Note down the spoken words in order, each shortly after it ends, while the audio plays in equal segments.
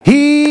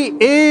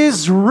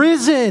is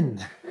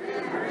risen.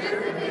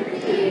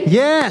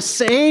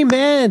 Yes,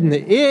 amen.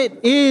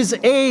 It is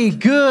a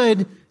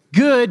good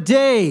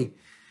day.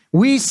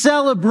 We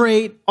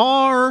celebrate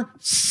our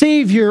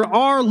Savior,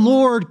 our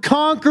Lord,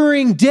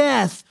 conquering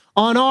death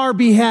on our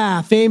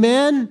behalf.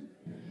 Amen.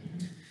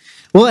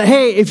 Well,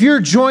 hey, if you're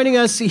joining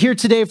us here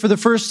today for the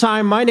first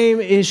time, my name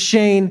is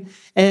Shane,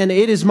 and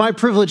it is my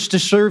privilege to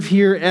serve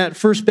here at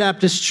First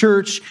Baptist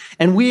Church.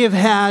 And we have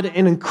had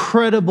an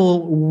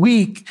incredible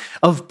week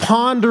of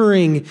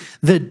pondering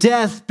the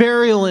death,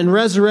 burial, and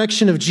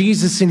resurrection of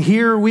Jesus. And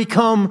here we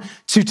come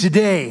to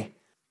today.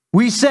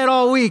 We said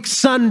all week,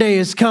 Sunday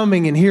is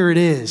coming, and here it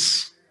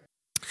is.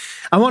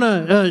 I want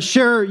to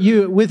share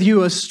with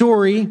you a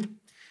story,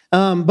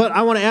 but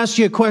I want to ask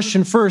you a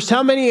question first.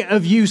 How many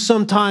of you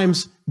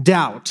sometimes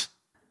doubt?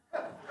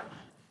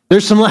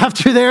 There's some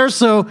laughter there,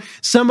 so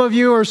some of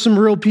you are some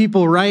real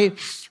people, right?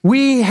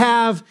 We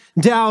have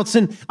doubts,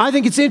 and I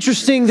think it's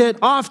interesting that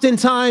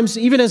oftentimes,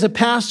 even as a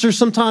pastor,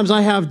 sometimes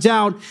I have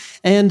doubt,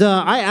 and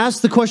I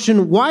ask the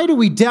question, why do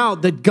we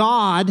doubt that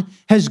God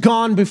has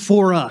gone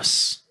before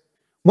us?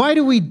 Why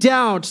do we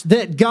doubt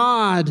that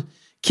God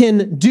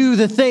can do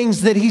the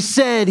things that he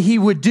said he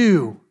would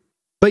do?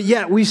 But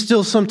yet we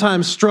still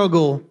sometimes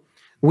struggle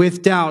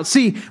with doubt.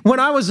 See, when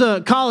I was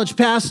a college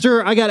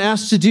pastor, I got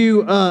asked to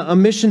do a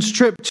missions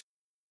trip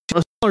to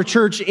a smaller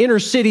church, inner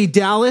city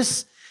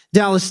Dallas,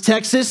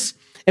 Texas.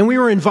 And we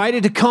were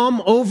invited to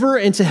come over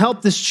and to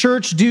help this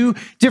church do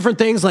different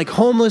things like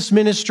homeless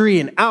ministry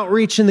and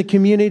outreach in the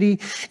community.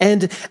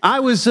 And I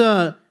was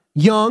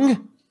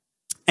young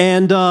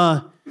and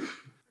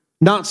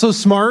not so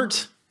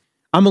smart.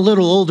 I'm a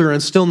little older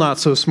and still not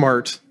so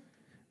smart.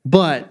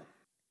 But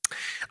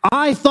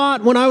I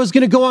thought when I was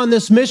going to go on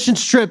this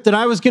missions trip that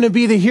I was going to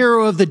be the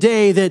hero of the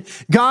day, that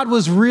God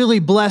was really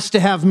blessed to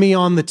have me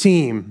on the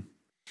team.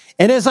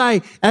 And as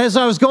I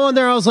was going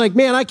there, I was like,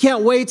 man, I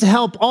can't wait to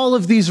help all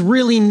of these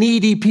really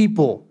needy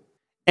people.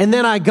 And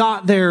then I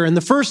got there, and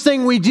the first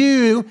thing we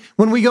do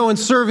when we go and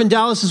serve in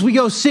Dallas is we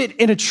go sit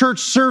in a church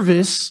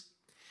service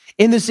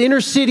in this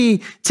inner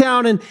city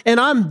town, and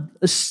I'm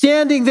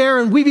standing there,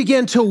 and we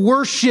begin to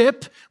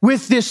worship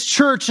with this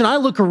church, and I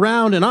look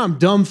around, and I'm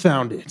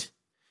dumbfounded.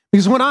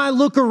 Because when I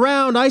look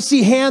around, I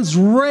see hands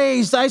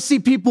raised, I see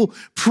people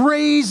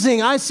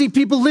praising, I see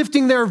people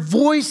lifting their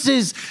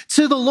voices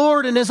to the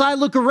Lord. And as I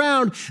look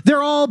around,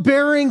 they're all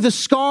bearing the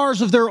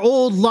scars of their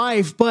old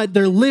life, but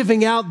they're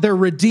living out their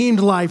redeemed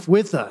life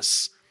with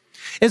us.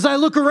 As I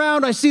look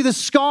around, I see the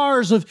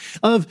scars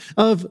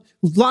of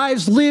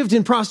lives lived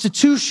in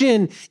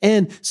prostitution,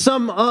 and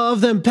some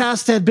of them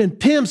past had been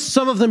pimps,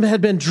 some of them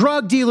had been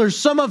drug dealers,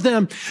 some of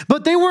them,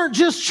 but they weren't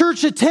just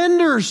church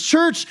attenders,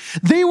 church,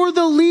 they were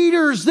the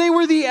leaders, they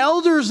were the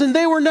elders, and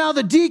they were now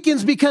the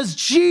deacons because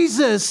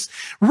Jesus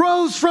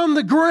rose from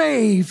the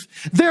grave.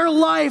 Their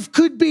life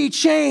could be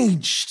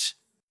changed.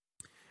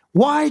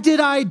 Why did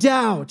I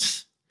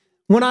doubt?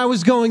 When I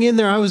was going in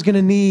there,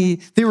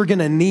 they were going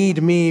to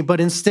need me, but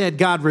instead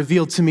God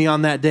revealed to me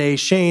on that day,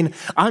 Shane,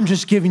 I'm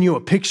just giving you a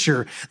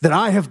picture that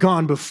I have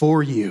gone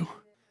before you.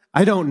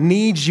 I don't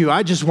need you.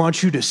 I just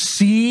want you to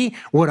see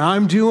what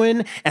I'm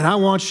doing, and I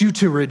want you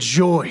to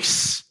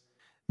rejoice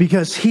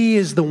because he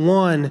is the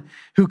one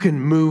who can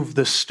move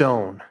the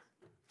stone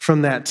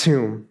from that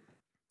tomb.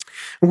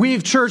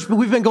 We've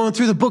been going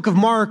through the book of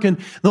Mark, and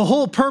the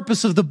whole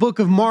purpose of the book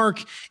of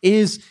Mark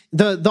is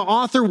the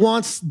author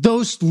wants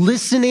those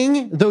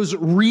listening, those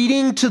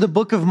reading to the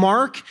book of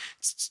Mark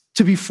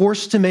to be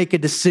forced to make a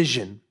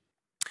decision.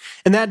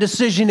 And that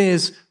decision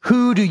is,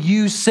 who do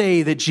you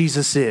say that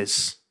Jesus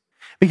is?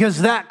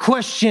 Because that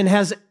question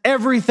has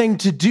everything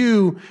to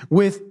do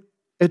with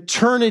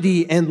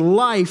eternity and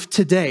life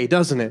today,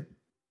 doesn't it?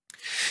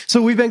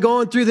 So we've been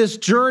going through this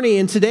journey,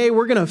 and today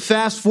we're going to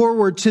fast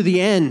forward to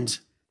the end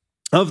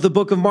of the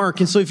book of Mark.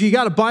 And so if you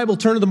got a Bible,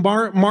 turn to the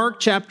Mark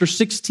chapter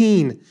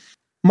 16.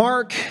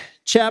 Mark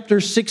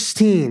chapter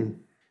 16.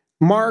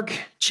 Mark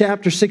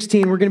chapter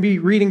 16. We're going to be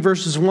reading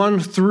verses 1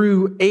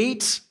 through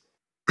 8.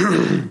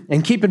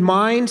 And keep in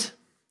mind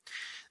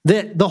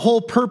that the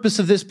whole purpose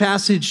of this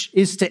passage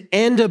is to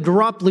end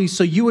abruptly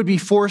so you would be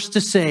forced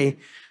to say,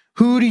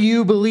 who do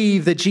you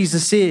believe that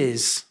Jesus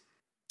is?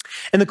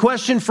 And the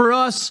question for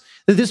us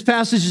that this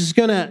passage is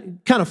going to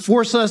kind of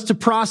force us to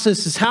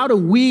process is, how do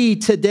we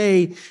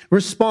today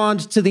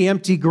respond to the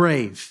empty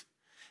grave?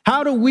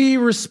 How do we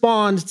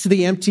respond to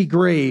the empty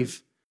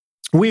grave?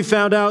 We've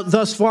found out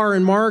thus far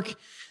in Mark,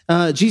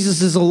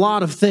 Jesus is a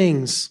lot of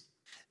things.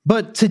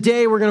 But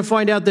today we're going to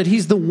find out that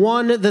he's the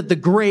one that the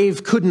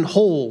grave couldn't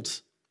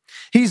hold.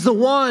 He's the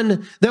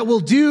one that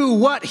will do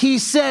what he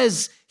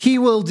says he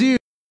will do.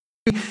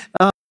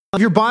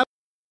 Your Bible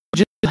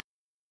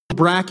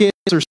brackets,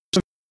 or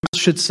some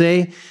should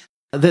say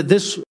that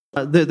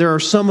that there are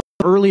some of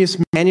the earliest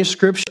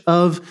manuscripts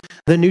of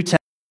the New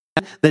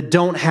Testament that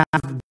don't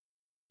have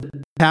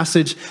the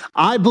passage.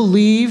 I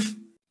believe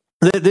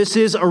that this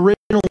is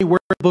originally where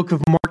the book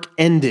of Mark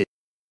ended.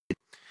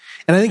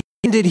 And I think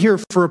it ended here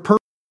for a purpose,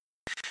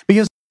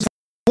 because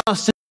for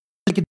us to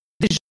make a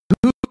decision,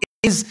 who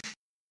is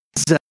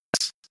Jesus?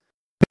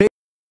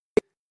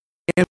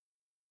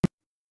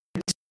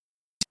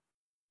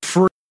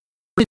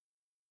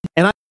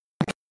 And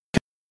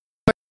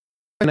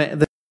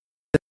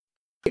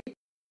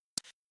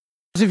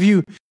those of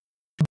you,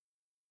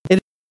 it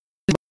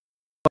is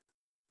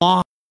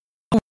law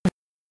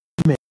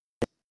movement.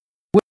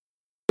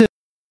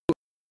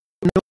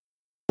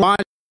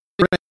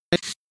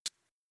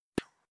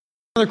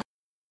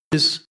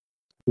 Is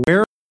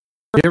where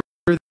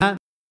that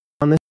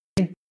on this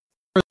day,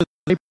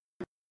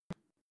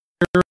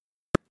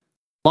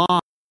 law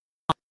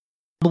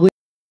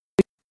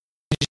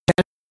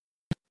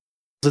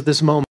at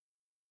this moment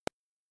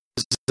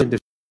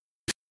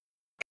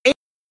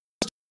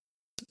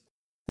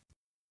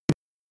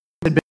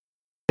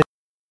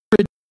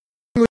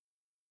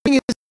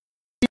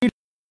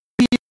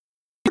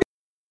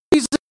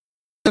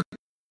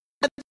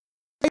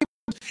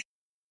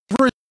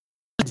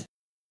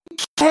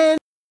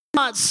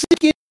cannot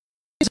seek it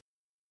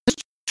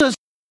just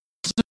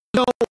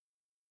no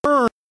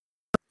earn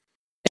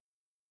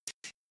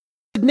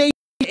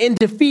and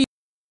defeat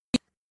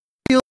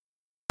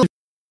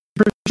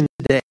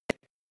today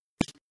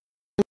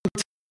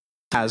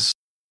as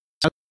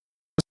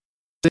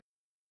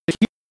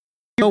you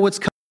know what's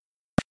coming.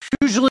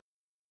 Usually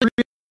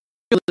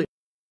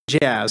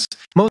jazz.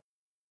 Most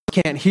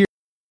can't hear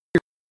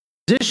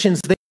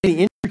musicians, they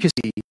the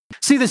intricacy.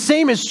 See, the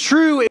same is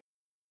true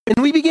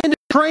when we begin to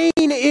train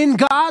in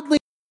godliness.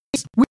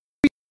 We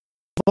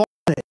evolve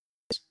it.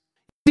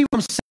 See what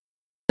I'm saying?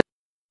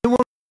 When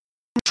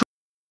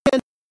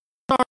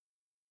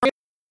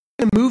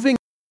we're moving,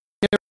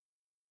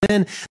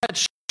 then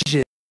that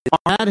changes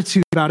our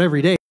attitude about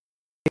every day.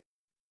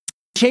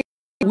 Change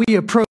how we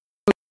approach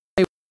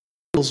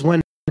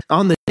when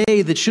on the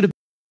day that should have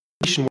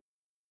been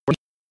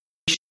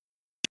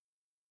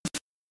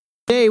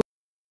day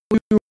we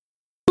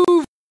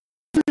move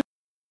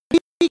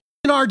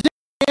in our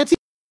dance.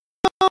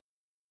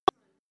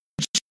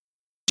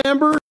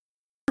 Chamber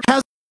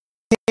has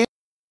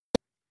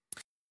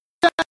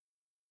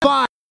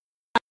by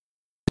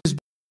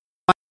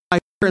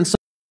and so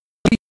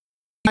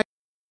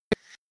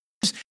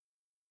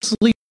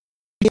sleep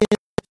in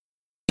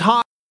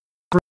hot.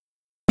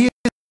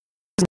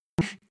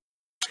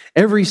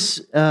 Every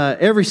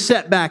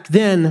setback,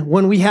 then,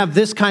 when we have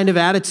this kind of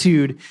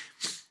attitude,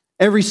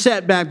 every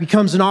setback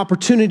becomes an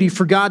opportunity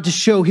for God to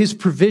show his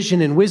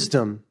provision and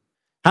wisdom.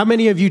 How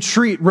many of you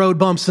treat road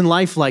bumps in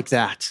life like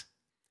that?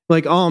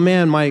 Like, oh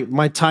man,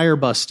 my tire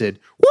busted.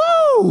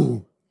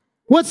 Woo!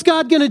 What's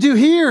God gonna do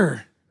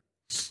here?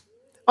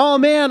 Oh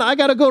man, I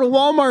gotta go to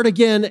Walmart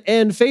again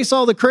and face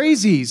all the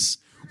crazies.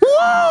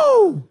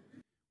 Woo!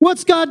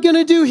 What's God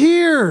gonna do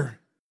here?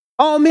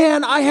 Oh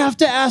man, I have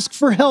to ask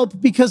for help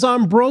because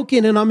I'm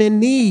broken and I'm in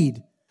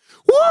need.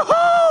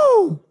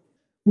 Woohoo!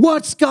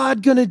 What's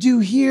God gonna do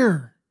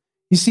here?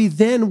 You see,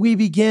 then we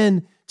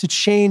begin to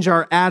change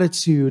our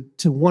attitude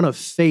to one of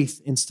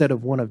faith instead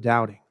of one of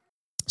doubting.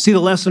 See, the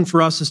lesson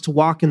for us is to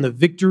walk in the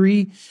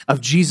victory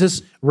of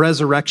Jesus'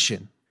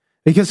 resurrection.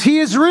 Because he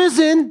is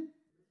risen.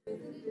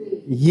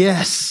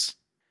 Yes.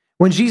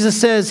 When Jesus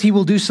says he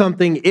will do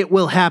something, it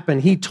will happen.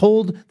 He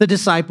told the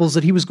disciples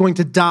that he was going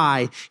to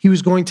die, he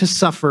was going to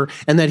suffer,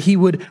 and that he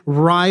would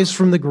rise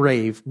from the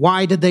grave.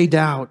 Why did they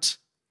doubt?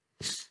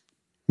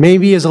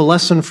 Maybe as a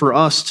lesson for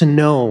us to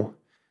know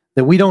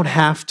that we don't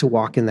have to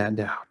walk in that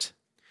doubt.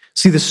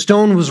 See, the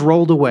stone was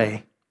rolled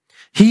away.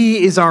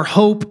 He is our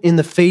hope in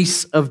the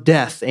face of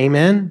death.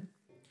 Amen?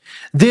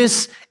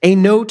 This, a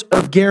note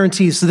of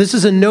guarantee. So this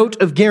is a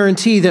note of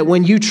guarantee that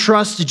when you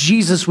trust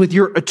Jesus with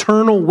your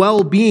eternal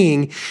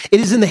well-being, it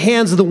is in the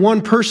hands of the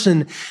one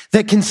person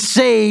that can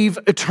save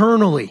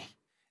eternally.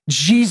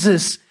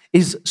 Jesus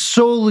is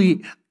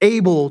solely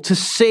able to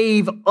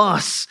save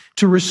us,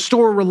 to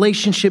restore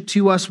relationship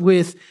to us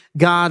with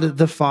God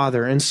the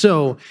Father. And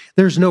so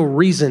there's no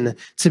reason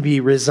to be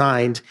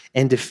resigned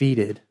and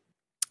defeated.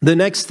 The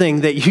next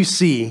thing that you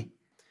see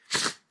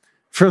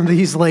from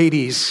these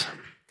ladies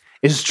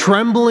is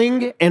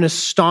trembling and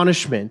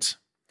astonishment,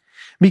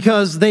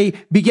 because they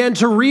began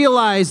to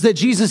realize that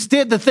Jesus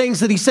did the things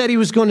that he said he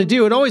was going to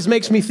do. It always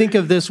makes me think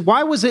of this.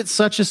 Why was it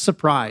such a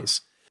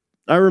surprise?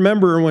 I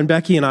remember when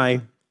Becky and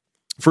I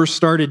first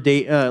started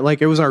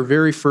it was our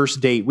very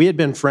first date. We had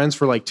been friends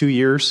for like 2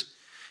 years,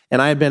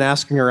 and I had been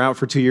asking her out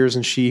for 2 years,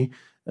 and she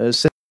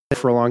said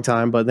for a long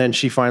time, but then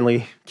she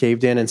finally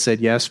caved in and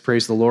said yes,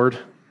 praise the Lord.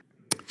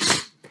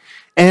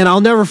 And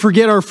I'll never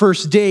forget our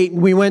first date.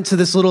 We went to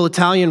this little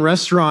Italian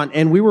restaurant,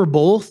 and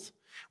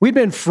we'd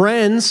been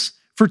friends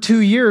for 2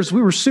 years.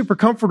 We were super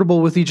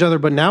comfortable with each other,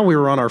 but now we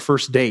were on our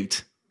first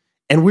date,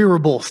 and we were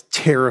both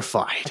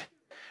terrified.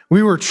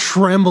 We were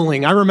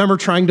trembling. I remember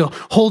trying to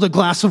hold a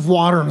glass of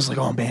water, and I was like,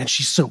 oh man,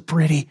 she's so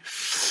pretty.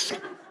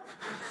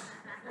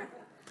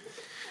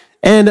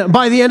 And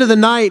by the end of the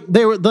night,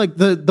 they were like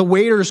the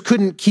waiters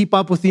couldn't keep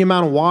up with the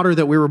amount of water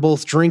that we were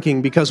both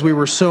drinking because we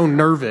were so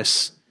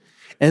nervous.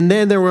 And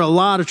then there were a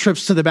lot of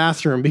trips to the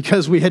bathroom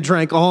because we had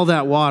drank all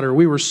that water.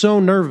 We were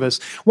so nervous.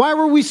 Why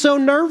were we so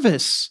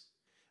nervous?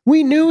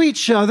 We knew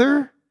each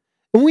other.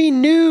 We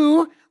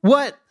knew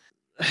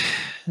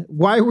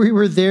why we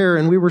were there,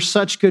 and we were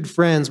such good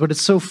friends. But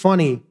it's so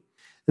funny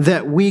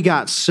that we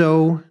got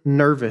so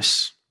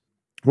nervous.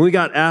 When we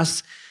got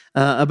asked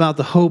about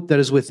the hope that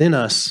is within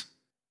us,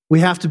 we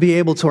have to be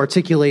able to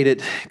articulate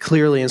it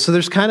clearly. And so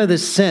there's kind of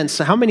this sense,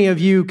 how many of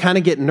you kind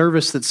of get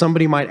nervous that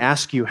somebody might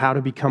ask you how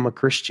to become a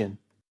Christian?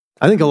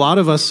 I think a lot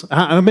of us,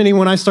 how many,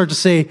 when I start to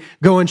say,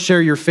 go and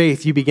share your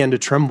faith, you begin to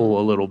tremble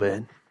a little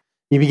bit.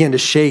 You begin to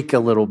shake a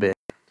little bit.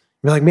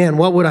 You're like, man,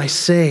 what would I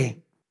say?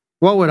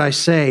 What would I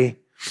say?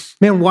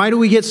 Man, why do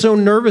we get so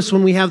nervous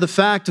when we have the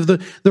fact of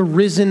the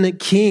risen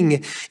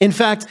King? In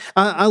fact,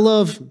 I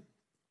love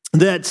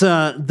that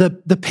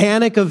the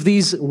panic of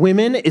these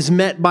women is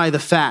met by the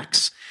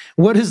facts.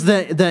 What does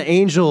the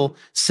angel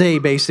say,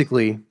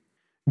 basically?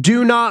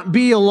 Do not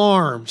be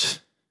alarmed.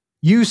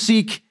 You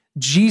seek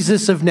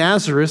Jesus of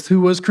Nazareth,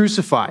 who was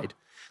crucified.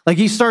 Like,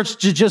 he starts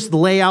to just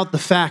lay out the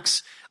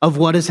facts of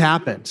what has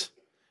happened,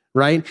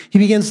 right? He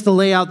begins to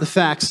lay out the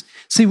facts.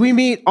 See, we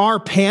meet our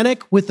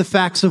panic with the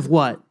facts of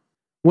what?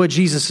 What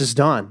Jesus has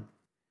done.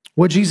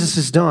 What Jesus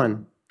has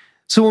done.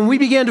 So when we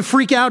begin to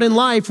freak out in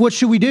life, what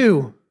should we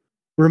do?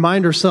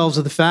 Remind ourselves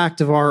of the fact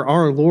of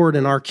our Lord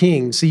and our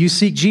King. So you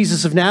seek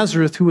Jesus of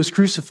Nazareth, who was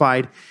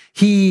crucified.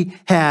 He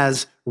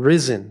has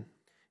risen.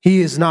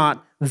 He is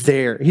not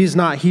there. He is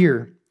not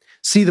here.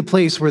 See the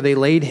place where they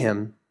laid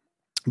him.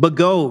 But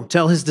go,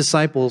 tell his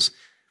disciples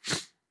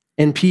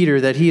and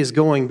Peter that he is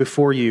going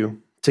before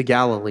you to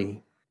Galilee.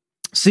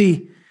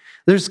 See,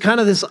 there's kind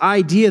of this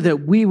idea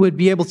that we would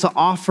be able to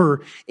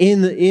offer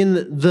in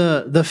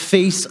the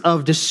face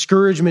of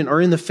discouragement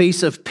or in the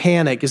face of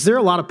panic. Is there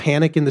a lot of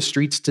panic in the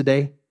streets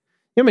today? You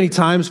know how many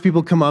times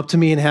people come up to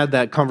me and had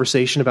that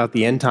conversation about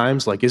the end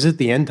times? Like, is it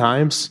the end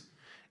times?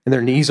 And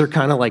their knees are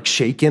kind of like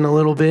shaking a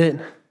little bit.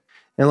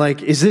 And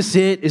like, is this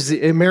it? Is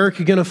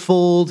America going to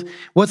fold?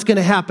 What's going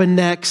to happen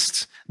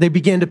next? They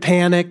begin to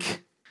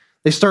panic.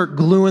 They start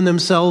gluing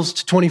themselves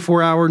to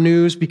 24-hour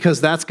news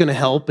because that's going to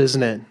help,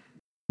 isn't it?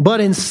 But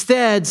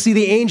instead, see,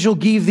 the angel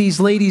gave these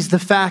ladies the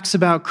facts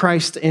about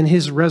Christ and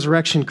his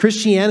resurrection.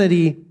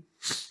 Christianity,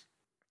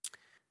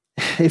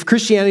 if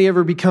Christianity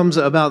ever becomes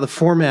about the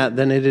format,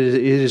 then it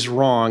is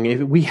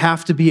wrong. We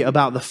have to be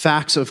about the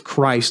facts of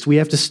Christ. We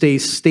have to stay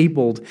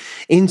stapled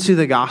into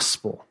the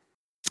gospel.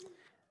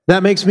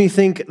 That makes me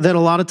think that a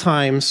lot of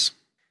times,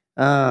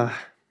 we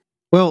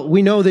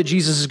know that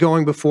Jesus is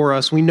going before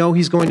us. We know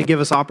he's going to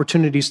give us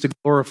opportunities to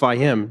glorify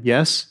him.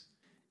 Yes?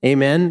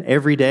 Amen.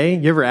 Every day.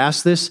 You ever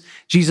ask this?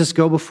 Jesus,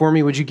 go before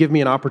me. Would you give me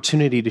an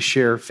opportunity to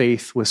share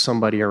faith with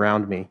somebody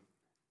around me?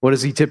 What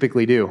does he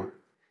typically do?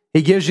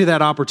 He gives you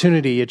that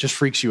opportunity. It just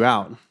freaks you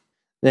out.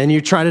 Then you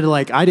try to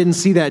I didn't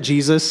see that,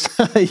 Jesus.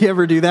 You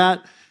ever do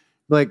that?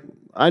 Like,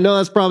 I know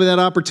that's probably that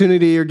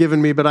opportunity you're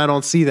giving me, but I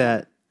don't see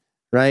that.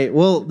 Right?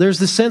 Well, there's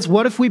this sense,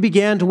 what if we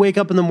began to wake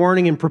up in the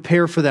morning and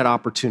prepare for that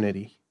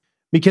opportunity?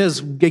 Because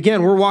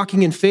again, we're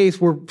walking in faith.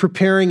 We're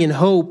preparing in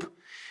hope.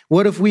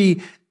 What if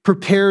we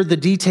prepared the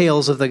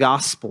details of the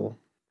gospel?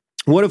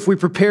 What if we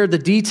prepared the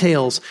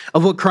details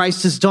of what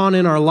Christ has done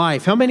in our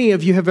life? How many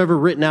of you have ever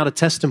written out a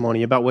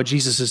testimony about what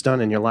Jesus has done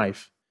in your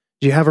life?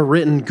 Do you have it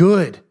written?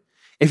 Good.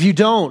 If you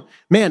don't,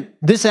 man,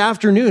 this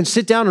afternoon,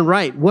 sit down and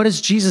write, what has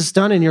Jesus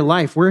done in your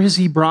life? Where has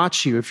he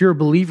brought you? If you're a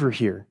believer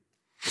here,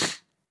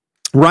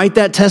 write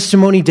that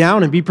testimony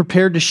down and be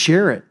prepared to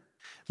share it.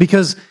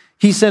 Because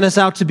he sent us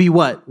out to be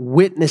what?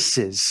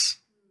 Witnesses.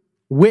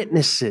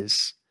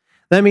 Witnesses.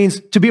 That means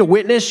to be a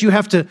witness, you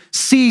have to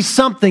see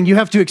something. You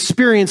have to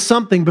experience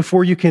something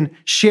before you can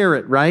share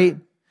it, right?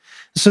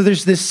 So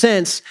there's this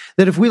sense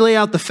that if we lay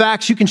out the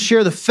facts, you can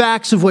share the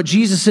facts of what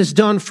Jesus has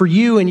done for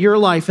you in your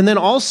life. And then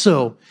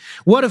also,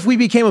 what if we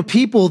became a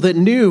people that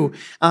knew,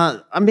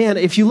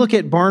 if you look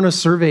at Barna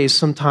surveys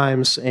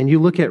sometimes and you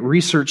look at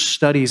research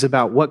studies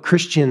about what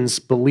Christians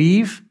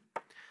believe,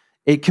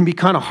 it can be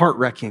kind of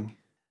heart-wrenching.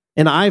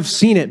 And I've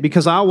seen it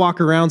because I'll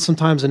walk around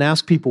sometimes and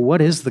ask people,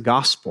 what is the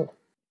gospel?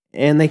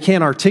 And they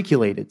can't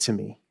articulate it to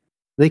me.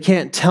 They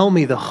can't tell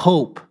me the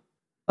hope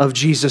of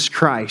Jesus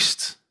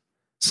Christ.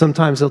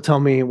 Sometimes they'll tell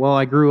me, well,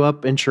 I grew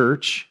up in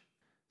church.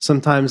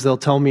 Sometimes they'll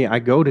tell me I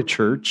go to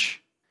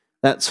church.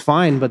 That's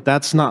fine, but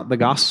that's not the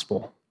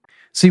gospel.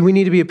 See, we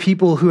need to be a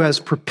people who has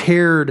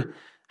prepared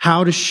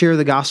how to share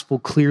the gospel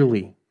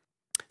clearly.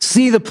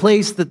 See the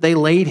place that they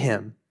laid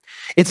him.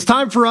 It's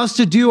time for us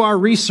to do our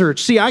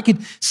research. See, I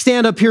could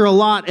stand up here a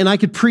lot and I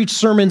could preach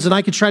sermons and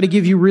I could try to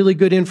give you really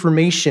good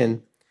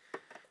information.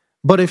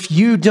 But if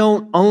you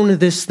don't own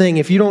this thing,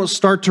 if you don't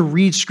start to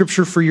read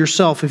scripture for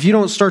yourself, if you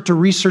don't start to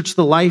research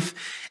the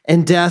life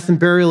and death and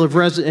burial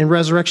and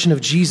resurrection of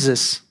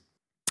Jesus,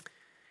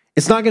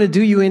 it's not going to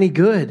do you any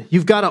good.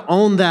 You've got to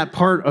own that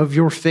part of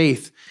your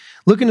faith.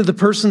 Look into the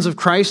persons of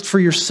Christ for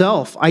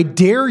yourself. I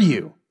dare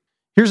you.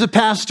 Here's a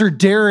pastor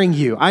daring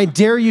you. I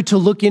dare you to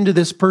look into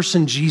this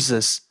person,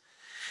 Jesus.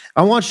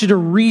 I want you to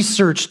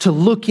research, to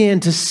look in,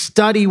 to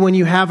study when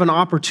you have an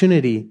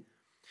opportunity.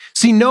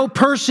 See, no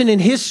person in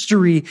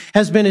history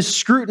has been as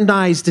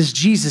scrutinized as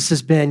Jesus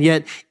has been,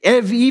 yet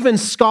even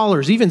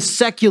scholars, even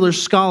secular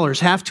scholars,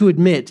 have to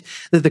admit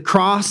that the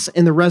cross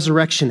and the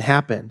resurrection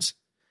happened.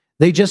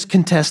 They just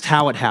contest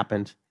how it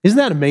happened. Isn't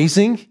that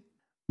amazing?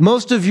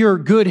 Most of your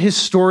good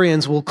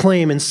historians will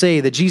claim and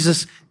say that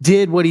Jesus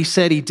did what he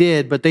said he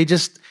did, but they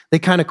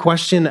kind of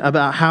question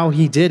about how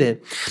he did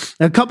it.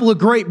 A couple of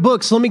great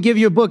books. Let me give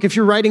you a book. If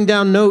you're writing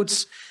down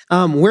notes,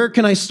 where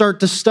can I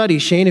start to study,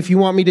 Shane? If you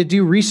want me to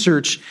do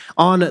research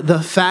on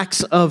the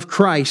facts of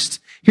Christ,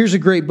 here's a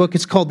great book.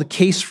 It's called The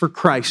Case for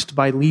Christ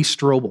by Lee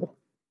Strobel.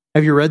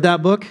 Have you read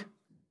that book?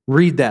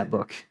 Read that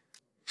book.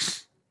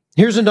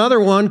 Here's another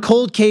one,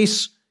 Cold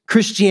Case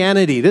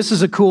Christianity. This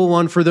is a cool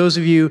one for those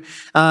of you.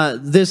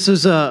 This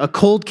is a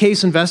cold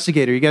case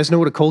investigator. You guys know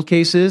what a cold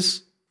case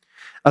is?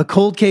 A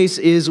cold case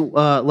is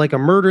like a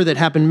murder that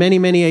happened many,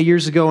 many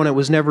years ago and it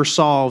was never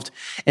solved.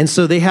 And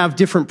so they have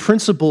different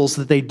principles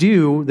that they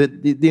do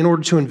that in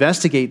order to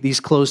investigate these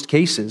closed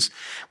cases.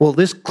 Well,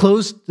 this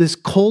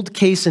cold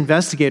case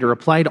investigator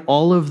applied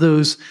all of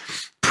those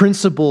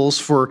principles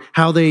for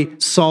how they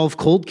solve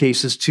cold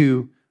cases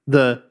to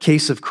the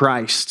case of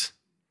Christ.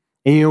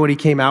 And you know what he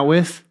came out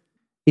with?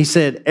 He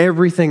said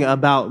everything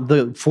about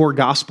the four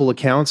gospel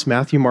accounts,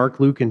 Matthew, Mark,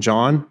 Luke, and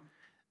John,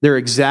 they're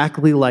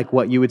exactly like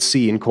what you would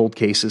see in cold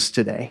cases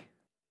today.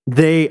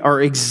 They are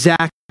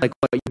exactly like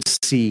what you'd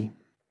see.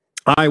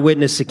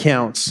 Eyewitness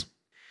accounts.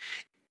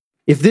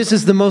 If this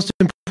is the most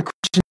important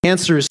question to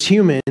answer as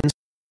humans,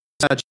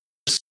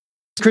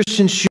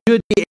 Christians should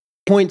be able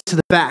to point to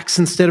the facts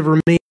instead of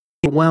remaining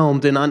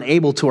overwhelmed and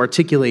unable to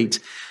articulate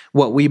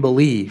what we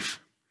believe.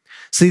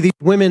 See, these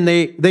women,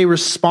 they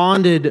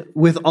responded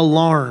with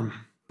alarm.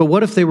 But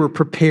what if they were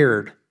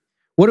prepared?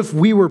 What if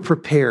we were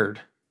prepared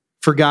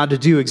for God to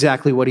do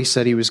exactly what he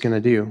said he was going to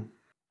do?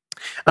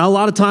 And a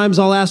lot of times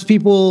I'll ask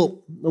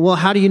people, well,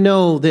 how do you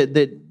know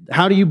that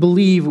how do you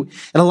believe? And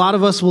a lot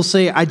of us will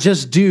say, I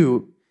just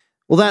do.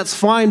 Well, that's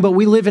fine, but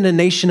we live in a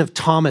nation of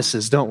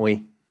Thomases, don't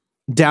we?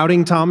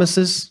 Doubting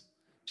Thomases.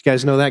 You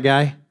guys know that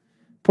guy?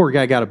 Poor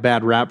guy got a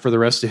bad rap for the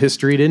rest of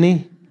history, didn't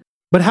he?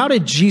 But how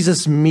did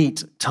Jesus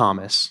meet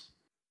Thomas?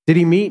 Did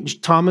he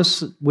meet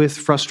Thomas with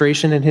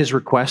frustration in his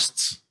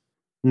requests?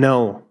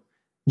 No.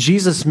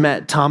 Jesus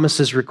met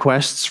Thomas's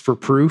requests for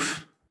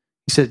proof.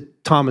 He said,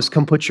 Thomas,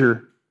 come put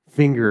your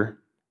finger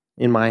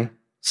in my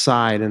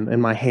side and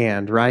in my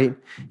hand, right?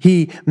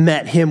 He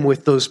met him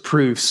with those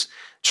proofs.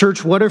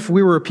 Church, what if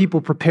we were a people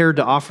prepared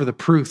to offer the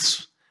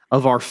proofs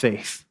of our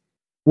faith?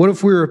 What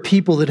if we were a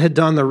people that had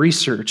done the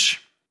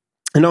research?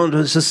 And don't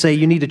just say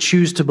you need to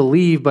choose to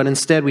believe, but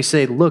instead we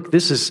say, look,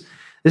 this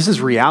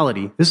is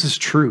reality. This is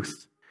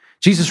truth.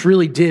 Jesus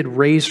really did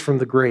raise from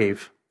the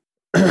grave.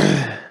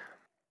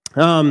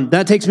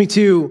 That takes me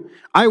to,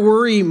 I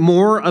worry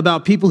more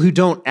about people who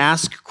don't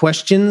ask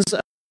questions,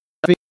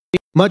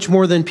 much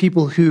more than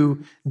people who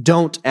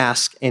don't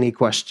ask any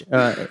question,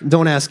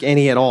 don't ask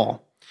any at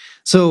all.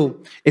 So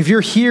if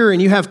you're here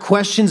and you have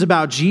questions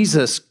about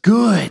Jesus,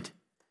 good.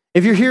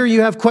 If you're here and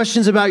you have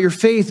questions about your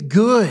faith,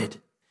 good.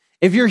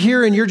 If you're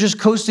here and you're just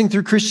coasting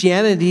through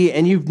Christianity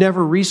and you've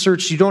never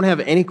researched, you don't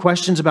have any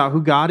questions about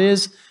who God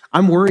is,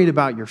 I'm worried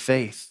about your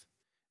faith.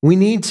 We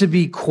need to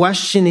be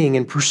questioning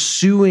and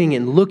pursuing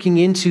and looking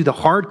into the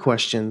hard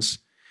questions.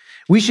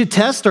 We should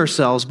test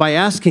ourselves by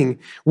asking,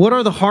 what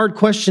are the hard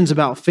questions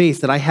about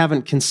faith that I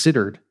haven't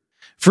considered?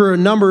 For a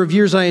number of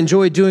years, I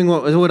enjoyed doing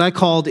what I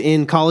called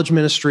in college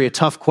ministry a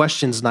tough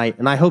questions night,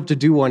 and I hope to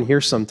do one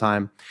here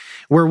sometime,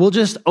 where we'll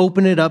just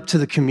open it up to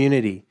the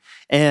community.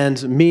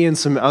 And me and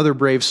some other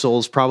brave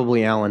souls,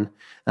 probably Alan,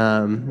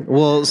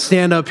 will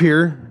stand up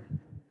here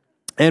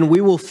and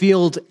we will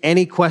field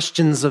any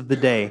questions of the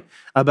day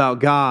about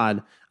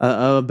God,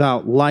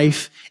 about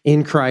life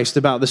in Christ,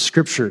 about the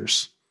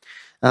scriptures.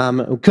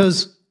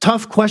 Because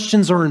tough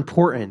questions are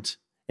important.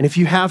 And if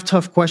you have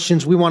tough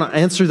questions, we want to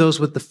answer those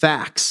with the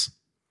facts.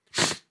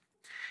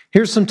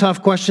 Here's some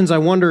tough questions I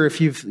wonder if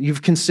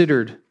you've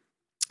considered.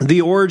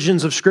 The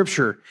origins of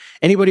Scripture.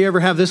 Anybody ever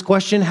have this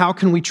question? How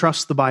can we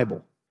trust the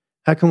Bible?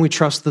 How can we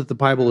trust that the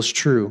Bible is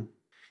true?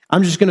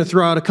 I'm just going to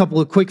throw out a couple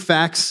of quick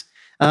facts.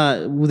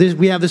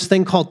 We have this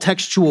thing called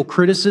textual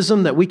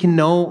criticism that we can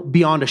know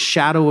beyond a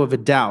shadow of a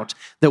doubt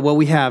that what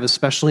we have,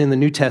 especially in the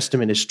New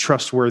Testament, is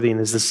trustworthy and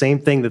is the same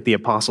thing that the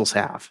apostles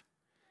have.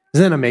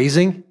 Isn't that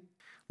amazing?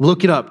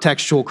 Look it up,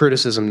 textual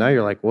criticism. Now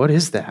you're like, what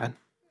is that?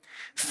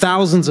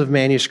 Thousands of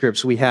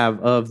manuscripts we have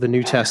of the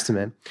New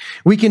Testament.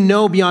 We can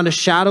know beyond a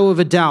shadow of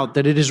a doubt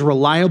that it is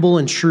reliable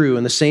and true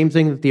and the same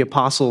thing that the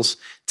apostles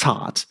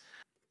taught.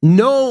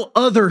 No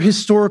other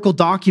historical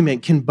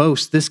document can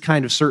boast this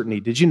kind of certainty.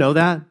 Did you know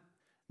that?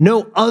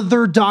 No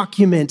other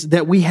document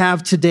that we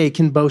have today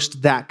can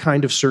boast that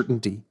kind of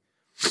certainty.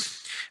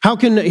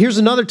 Here's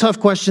another tough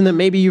question that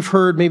maybe you've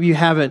heard, maybe you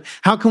haven't.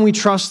 How can we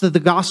trust that the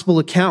gospel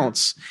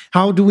accounts?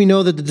 How do we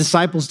know that the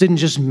disciples didn't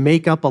just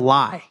make up a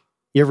lie?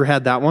 You ever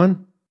had that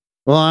one?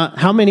 Well,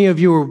 how many of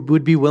you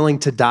would be willing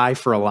to die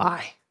for a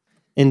lie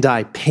and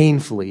die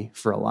painfully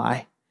for a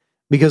lie?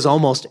 Because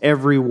almost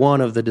every one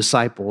of the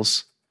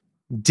disciples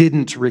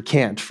didn't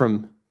recant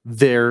from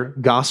their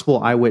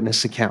gospel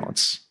eyewitness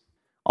accounts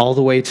all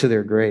the way to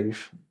their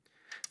grave.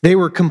 They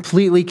were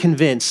completely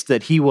convinced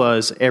that he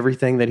was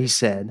everything that he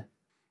said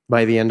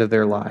by the end of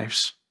their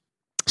lives.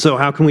 So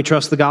how can we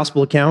trust the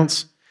gospel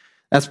accounts?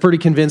 That's pretty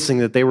convincing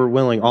that they were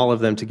willing, all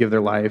of them, to give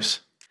their lives.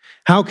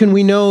 How can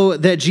we know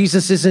that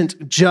Jesus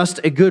isn't just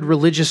a good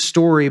religious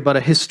story, but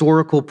a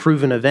historical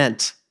proven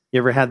event? You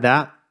ever had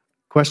that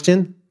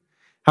question?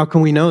 How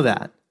can we know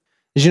that?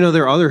 Did you know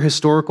there are other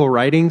historical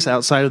writings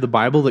outside of the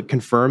Bible that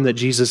confirm that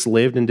Jesus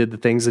lived and did the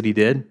things that he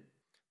did?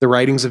 The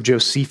writings of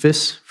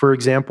Josephus, for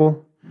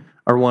example,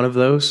 are one of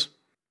those.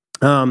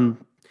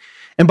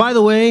 And by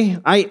the way,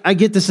 I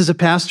get this as a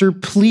pastor.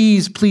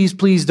 Please, please,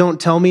 please don't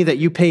tell me that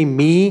you pay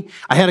me.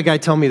 I had a guy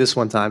tell me this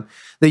one time,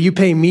 that you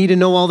pay me to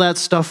know all that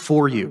stuff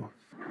for you.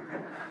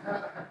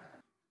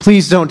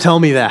 Please don't tell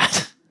me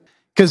that.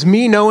 Because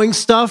me knowing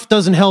stuff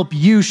doesn't help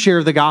you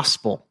share the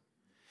gospel.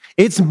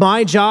 It's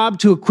my job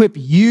to equip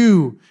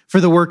you for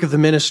the work of the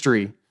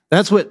ministry.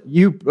 That's what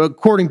you,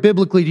 according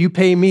biblically, you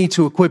pay me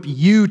to equip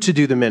you to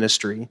do the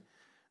ministry,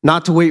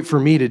 not to wait for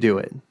me to do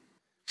it.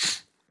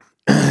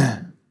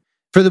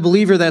 For the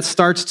believer that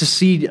starts to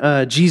see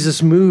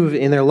Jesus move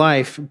in their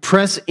life,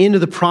 press into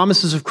the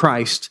promises of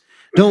Christ.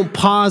 Don't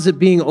pause at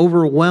being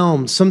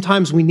overwhelmed.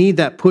 Sometimes we need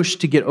that push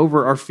to get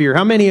over our fear.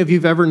 How many of you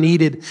have ever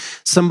needed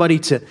somebody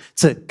to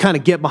kind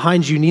of get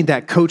behind you, need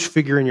that coach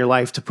figure in your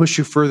life to push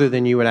you further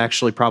than you would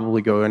actually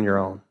probably go on your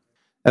own?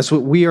 That's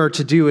what we are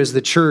to do as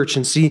the church.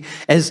 And see,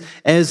 as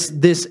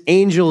this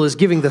angel is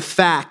giving the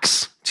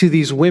facts to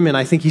these women,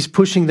 I think he's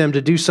pushing them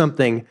to do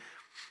something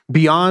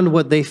beyond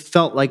what they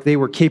felt like they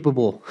were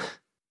capable.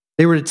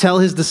 They were to tell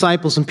his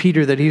disciples and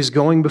Peter that he was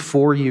going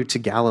before you to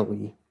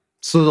Galilee.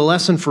 So the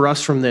lesson for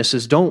us from this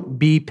is don't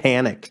be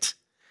panicked.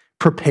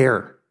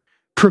 Prepare.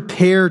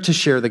 Prepare to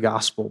share the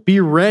gospel. Be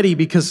ready,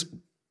 because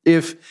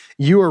if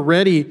you are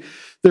ready,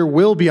 there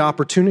will be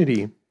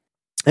opportunity.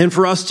 And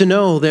for us to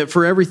know that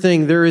for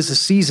everything, there is a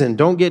season.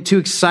 Don't get too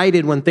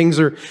excited when things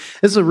are,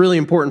 this is a really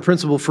important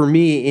principle for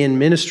me in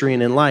ministry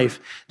and in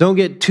life. Don't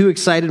get too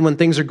excited when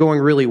things are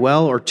going really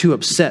well, or too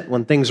upset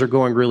when things are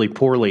going really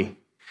poorly.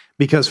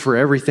 Because for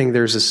everything,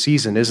 there's a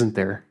season, isn't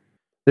there?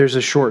 There's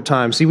a short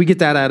time. See, we get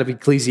that out of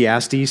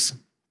Ecclesiastes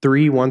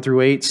 3,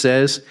 1-8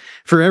 says,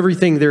 "For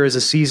everything there is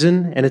a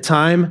season and a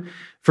time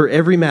for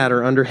every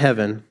matter under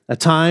heaven, a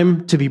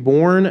time to be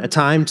born, a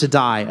time to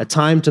die, a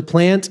time to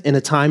plant, and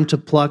a time to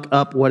pluck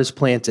up what is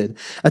planted,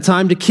 a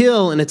time to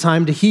kill and a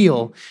time to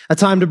heal, a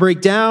time to break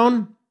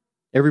down,"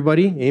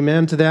 everybody,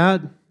 amen to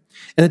that,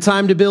 "and a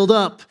time to build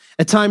up,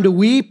 a time to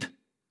weep,"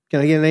 can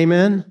I get an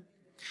amen?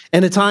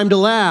 "And a time to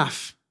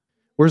laugh."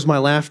 Where's my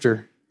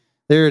laughter?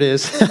 There it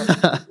is.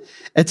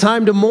 "A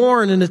time to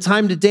mourn and a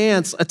time to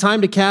dance, a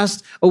time to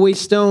cast away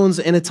stones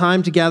and a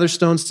time to gather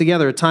stones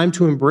together, a time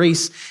to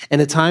embrace and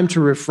a time to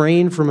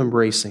refrain from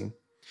embracing,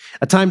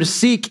 a time to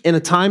seek and a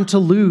time to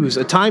lose,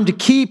 a time to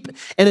keep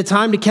and a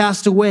time to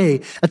cast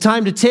away, a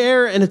time to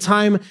tear and a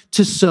time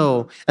to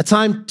sow, a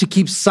time to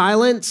keep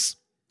silence,"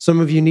 some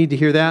of you need to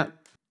hear that,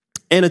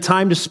 "and a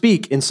time to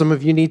speak," and some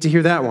of you need to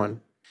hear that one,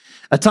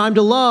 "a time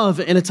to love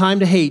and a time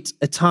to hate,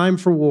 a time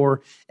for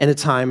war and a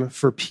time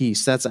for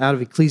peace." That's out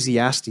of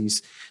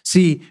Ecclesiastes.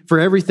 See, for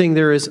everything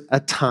there is a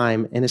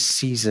time and a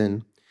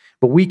season,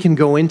 but we can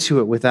go into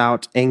it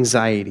without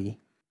anxiety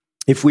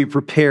if we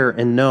prepare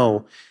and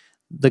know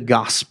the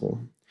gospel.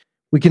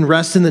 We can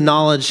rest in the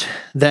knowledge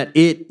that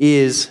it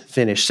is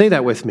finished. Say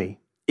that with me.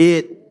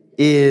 It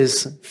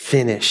is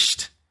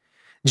finished.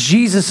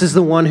 Jesus is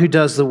the one who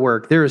does the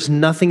work. There is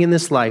nothing in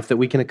this life that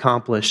we can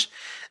accomplish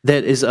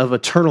that is of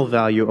eternal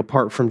value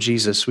apart from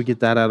Jesus. We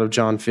get that out of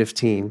John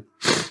 15.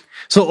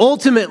 So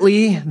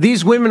ultimately,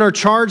 these women are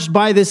charged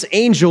by this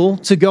angel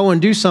to go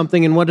and do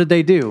something, and what did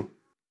they do?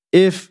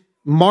 If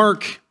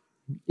Mark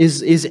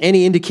is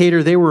any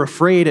indicator, they were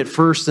afraid at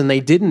first and they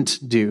didn't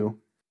do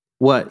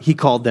what he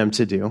called them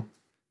to do.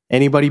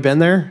 Anybody been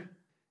there?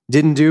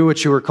 Didn't do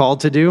what you were called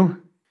to do?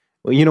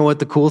 Well, you know what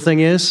the cool thing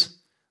is?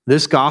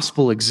 This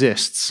gospel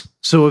exists.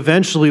 So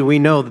eventually we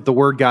know that the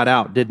word got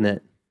out, didn't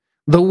it?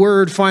 The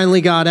word finally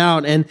got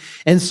out.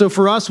 And so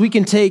for us, we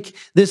can take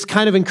this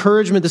kind of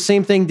encouragement, the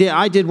same thing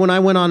I did when I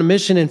went on a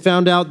mission and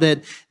found out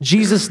that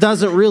Jesus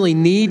doesn't really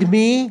need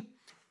me.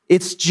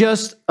 It's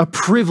just a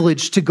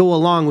privilege to go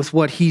along with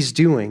what he's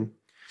doing.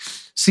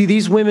 See,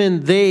 these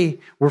women, they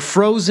were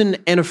frozen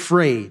and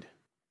afraid.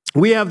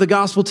 We have the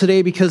gospel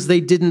today because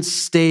they didn't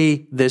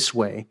stay this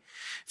way.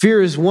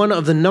 Fear is one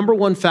of the number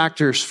one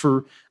factors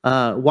for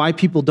why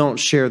people don't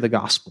share the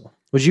gospel.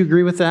 Would you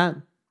agree with that?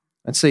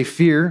 I'd say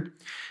fear.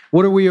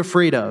 What are we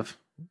afraid of?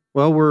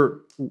 Well,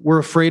 we're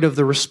afraid of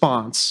the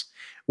response.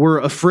 We're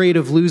afraid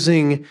of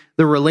losing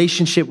the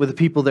relationship with the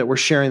people that we're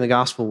sharing the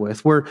gospel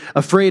with. We're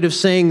afraid of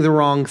saying the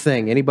wrong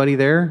thing. Anybody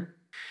there?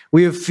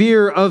 We have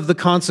fear of the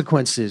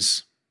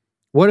consequences.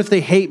 What if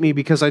they hate me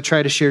because I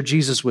try to share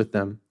Jesus with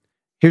them?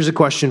 Here's a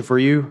question for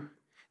you.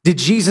 Did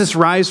Jesus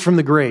rise from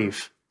the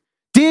grave?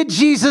 Did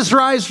Jesus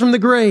rise from the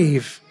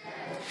grave?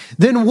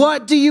 Then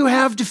what do you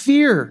have to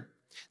fear?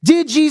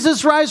 Did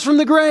Jesus rise from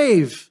the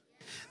grave?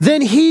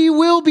 Then he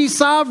will be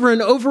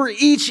sovereign over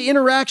each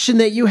interaction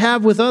that you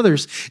have with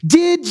others.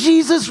 Did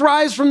Jesus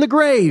rise from the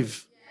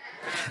grave?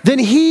 Then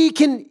he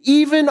can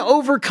even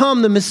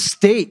overcome the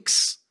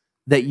mistakes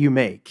that you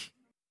make.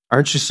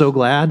 Aren't you so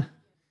glad?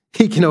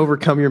 He can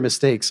overcome your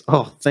mistakes.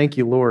 Oh, thank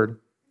you, Lord.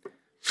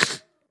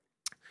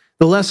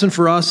 The lesson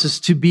for us is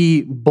to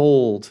be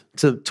bold,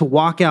 to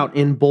walk out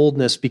in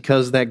boldness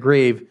because that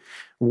grave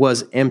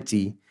was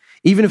empty.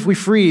 Even if we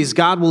freeze,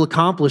 God will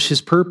accomplish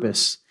his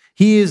purpose.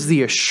 He is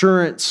the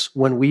assurance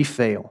when we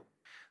fail.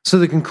 So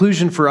the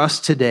conclusion for us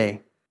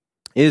today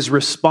is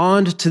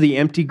respond to the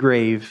empty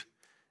grave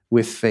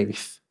with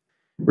faith.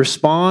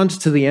 Respond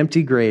to the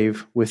empty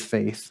grave with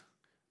faith.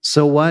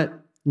 So what?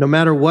 No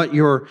matter what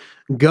your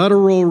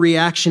guttural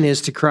reaction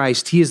is to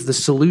Christ, he is the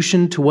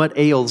solution to what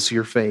ails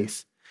your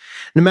faith.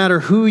 No matter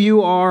who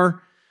you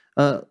are,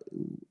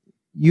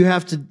 you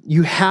have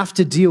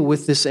to deal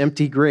with this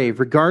empty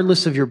grave,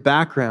 regardless of your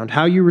background.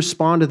 How you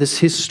respond to this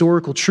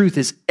historical truth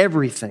is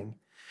everything.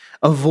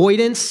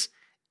 Avoidance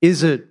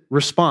is a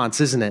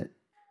response, isn't it?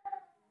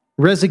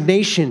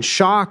 Resignation,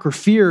 shock, or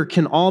fear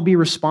can all be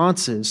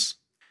responses.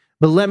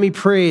 But let me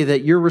pray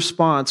that your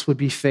response would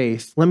be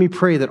faith. Let me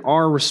pray that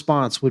our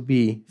response would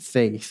be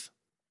faith.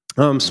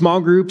 Small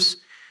groups,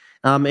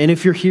 and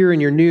if you're here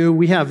and you're new,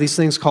 we have these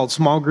things called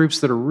small groups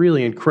that are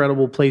really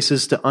incredible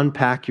places to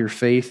unpack your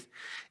faith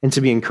and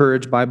to be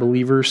encouraged by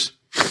believers.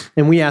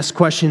 And we ask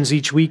questions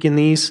each week in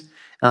these.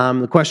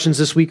 The questions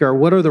this week are,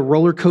 what are the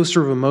roller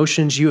coaster of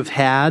emotions you have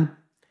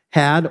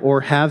had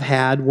or have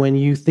had when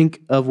you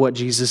think of what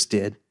Jesus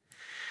did?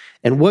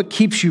 And what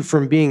keeps you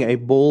from being a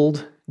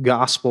bold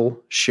gospel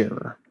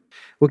sharer?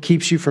 What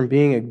keeps you from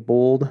being a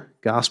bold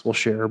gospel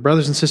sharer?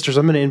 Brothers and sisters,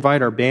 I'm going to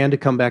invite our band to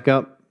come back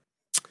up,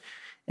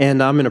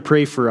 and I'm going to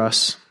pray for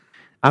us.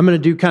 I'm going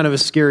to do kind of a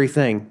scary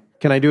thing.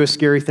 Can I do a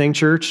scary thing,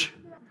 church?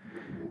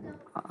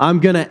 I'm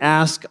going to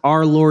ask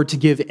our Lord to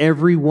give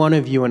every one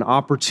of you an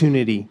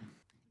opportunity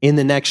in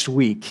the next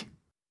week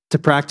to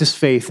practice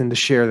faith and to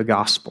share the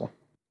gospel.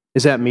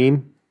 Does that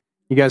mean?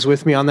 You guys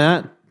with me on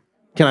that?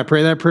 Can I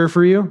pray that prayer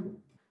for you?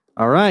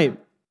 All right.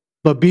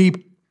 But be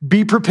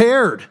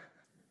prepared.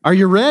 Are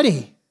you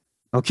ready?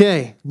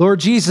 Okay. Lord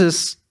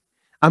Jesus,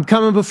 I'm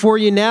coming before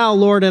you now,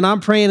 Lord, and I'm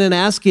praying and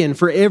asking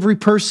for every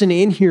person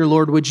in here,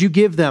 Lord, would you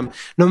give them,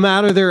 no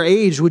matter their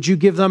age, would you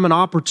give them an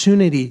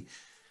opportunity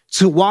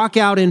to walk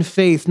out in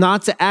faith,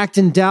 not to act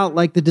in doubt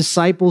like the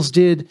disciples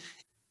did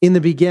in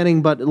the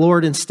beginning, but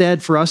Lord,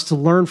 instead for us to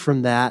learn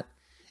from that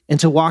and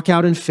to walk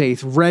out in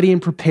faith, ready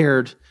and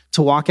prepared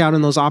to walk out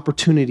in those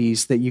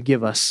opportunities that you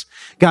give us.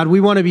 God,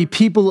 we want to be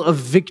people of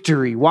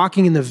victory,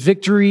 walking in the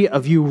victory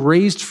of you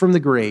raised from the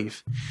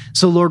grave.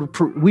 So Lord,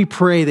 we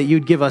pray that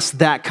you'd give us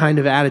that kind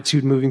of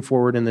attitude moving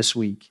forward in this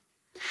week.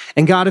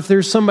 And God, if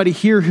there's somebody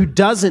here who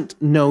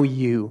doesn't know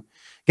you,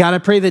 God, I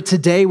pray that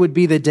today would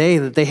be the day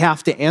that they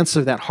have to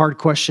answer that hard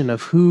question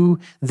of who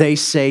they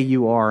say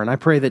you are. And I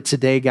pray that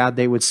today, God,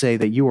 they would say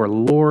that you are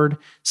Lord,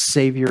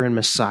 Savior, and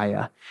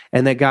Messiah,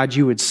 and that, God,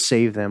 you would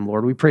save them,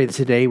 Lord. We pray that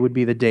today would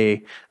be the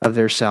day of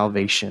their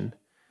salvation.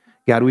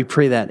 God, we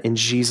pray that in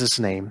Jesus'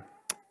 name.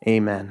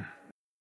 Amen.